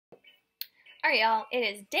Alright, y'all, it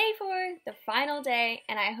is day 4, the final day,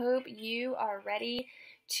 and I hope you are ready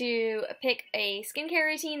to pick a skincare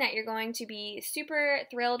routine that you're going to be super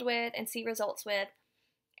thrilled with and see results with,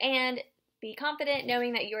 and be confident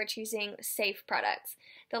knowing that you are choosing safe products.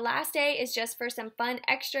 The last day is just for some fun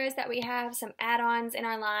extras that we have, some add-ons in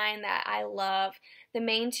our line that I love. The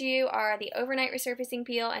main two are the overnight resurfacing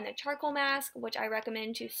peel and the charcoal mask, which I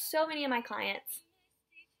recommend to so many of my clients.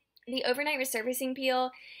 The overnight resurfacing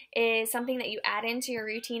peel is something that you add into your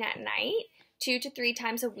routine at night 2 to 3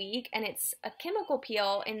 times a week, and it's a chemical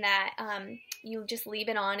peel in that you just leave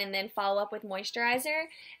it on and then follow up with moisturizer,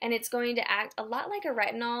 and it's going to act a lot like a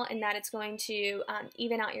retinol in that it's going to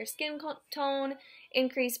even out your skin tone,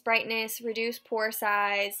 increase brightness, reduce pore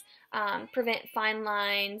size, prevent fine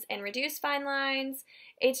lines, and reduce fine lines.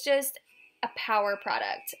 It's just a power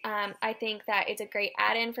product. I think that it's a great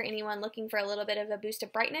add-in for anyone looking for a little bit of a boost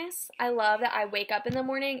of brightness. I love that I wake up in the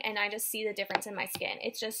morning and I just see the difference in my skin.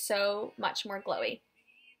 It's just so much more glowy.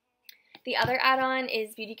 The other add-on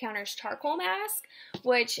is Beautycounter's charcoal mask,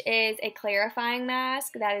 which is a clarifying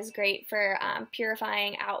mask that is great for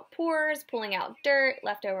purifying out pores, pulling out dirt,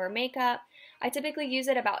 leftover makeup. I typically use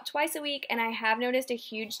it about twice a week, and I have noticed a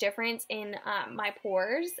huge difference in my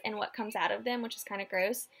pores and what comes out of them, which is kind of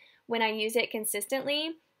gross, when I use it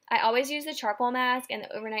consistently. I always use the charcoal mask and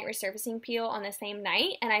the overnight resurfacing peel on the same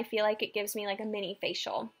night, and I feel like it gives me like a mini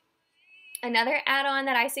facial. Another add-on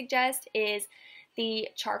that I suggest is the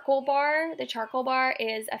charcoal bar. The charcoal bar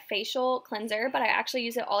is a facial cleanser, but I actually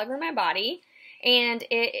use it all over my body, and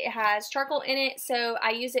it has charcoal in it, so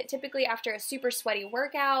I use it typically after a super sweaty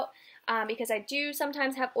workout because I do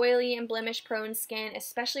sometimes have oily and blemish-prone skin,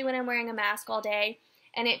 especially when I'm wearing a mask all day.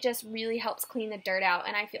 And it just really helps clean the dirt out,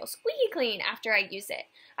 and I feel squeaky clean after I use it.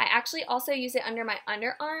 I actually also use it under my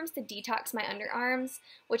underarms to detox my underarms,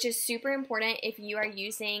 which is super important if you are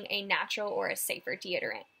using a natural or a safer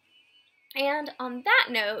deodorant. And on that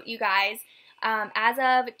note, you guys, as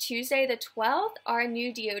of Tuesday the 12th, our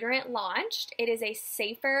new deodorant launched. It is a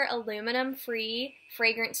safer, aluminum-free,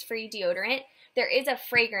 fragrance-free deodorant. There is a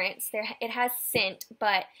fragrance. It has scent,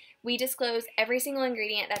 but we disclose every single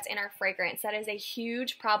ingredient that's in our fragrance. That is a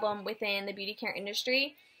huge problem within the beauty care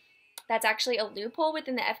industry. That's actually a loophole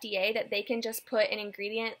within the FDA that they can just put an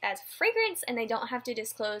ingredient as fragrance and they don't have to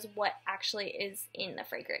disclose what actually is in the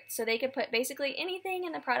fragrance. So they could put basically anything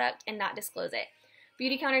in the product and not disclose it.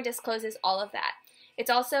 Beautycounter discloses all of that.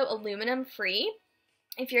 It's also aluminum free.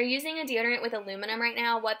 If you're using a deodorant with aluminum right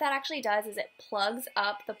now, what that actually does is it plugs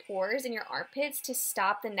up the pores in your armpits to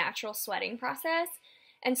stop the natural sweating process.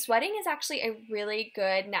 And sweating is actually a really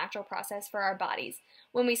good natural process for our bodies.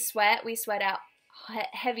 When we sweat out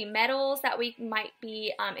heavy metals that we might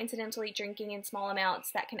be incidentally drinking in small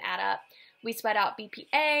amounts that can add up. We sweat out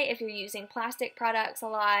BPA if you're using plastic products a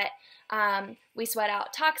lot. We sweat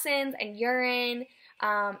out toxins and urine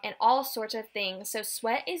and all sorts of things. So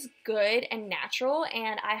sweat is good and natural,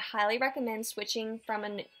 and I highly recommend switching from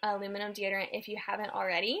an aluminum deodorant if you haven't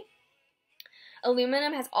already.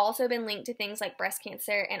 Aluminum has also been linked to things like breast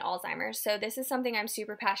cancer and Alzheimer's, so this is something I'm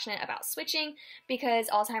super passionate about switching because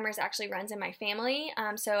Alzheimer's actually runs in my family,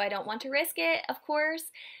 so I don't want to risk it, of course.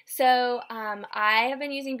 So I have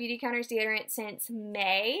been using Beautycounter's deodorant since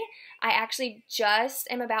May. I actually just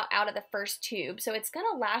am about out of the first tube, so it's going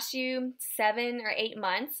to last you 7 or 8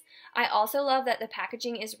 months. I also love that the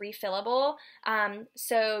packaging is refillable,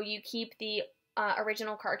 so you keep the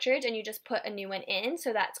original cartridge and you just put a new one in,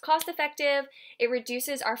 so that's cost effective. It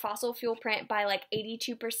reduces our fossil fuel print by like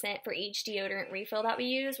 82% for each deodorant refill that we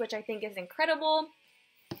use, which I think is incredible.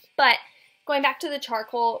 But going back to the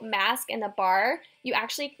charcoal mask and the bar, you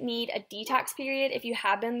actually need a detox period if you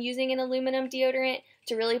have been using an aluminum deodorant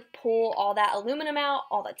to really pull all that aluminum out,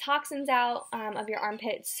 all the toxins out of your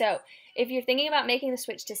armpits. So if you're thinking about making the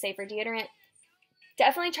switch to safer deodorant,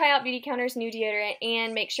 definitely try out Beautycounter's new deodorant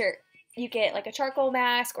and make sure you get like a charcoal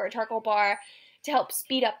mask or a charcoal bar to help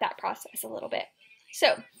speed up that process a little bit.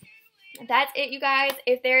 So that's it, you guys.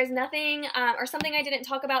 If there's nothing or something I didn't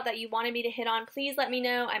talk about that you wanted me to hit on, please let me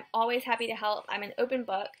know. I'm always happy to help. I'm an open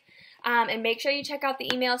book. And make sure you check out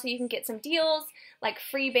the email so you can get some deals like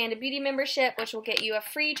free Band of Beauty membership, which will get you a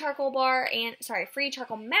free charcoal free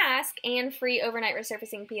charcoal mask and free overnight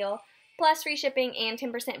resurfacing peel, plus free shipping and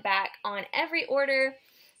 10% back on every order.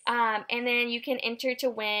 And then you can enter to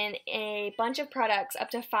win a bunch of products, up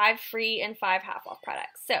to 5 free and 5 half-off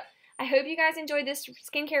products. So I hope you guys enjoyed this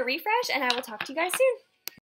skincare refresh, and I will talk to you guys soon.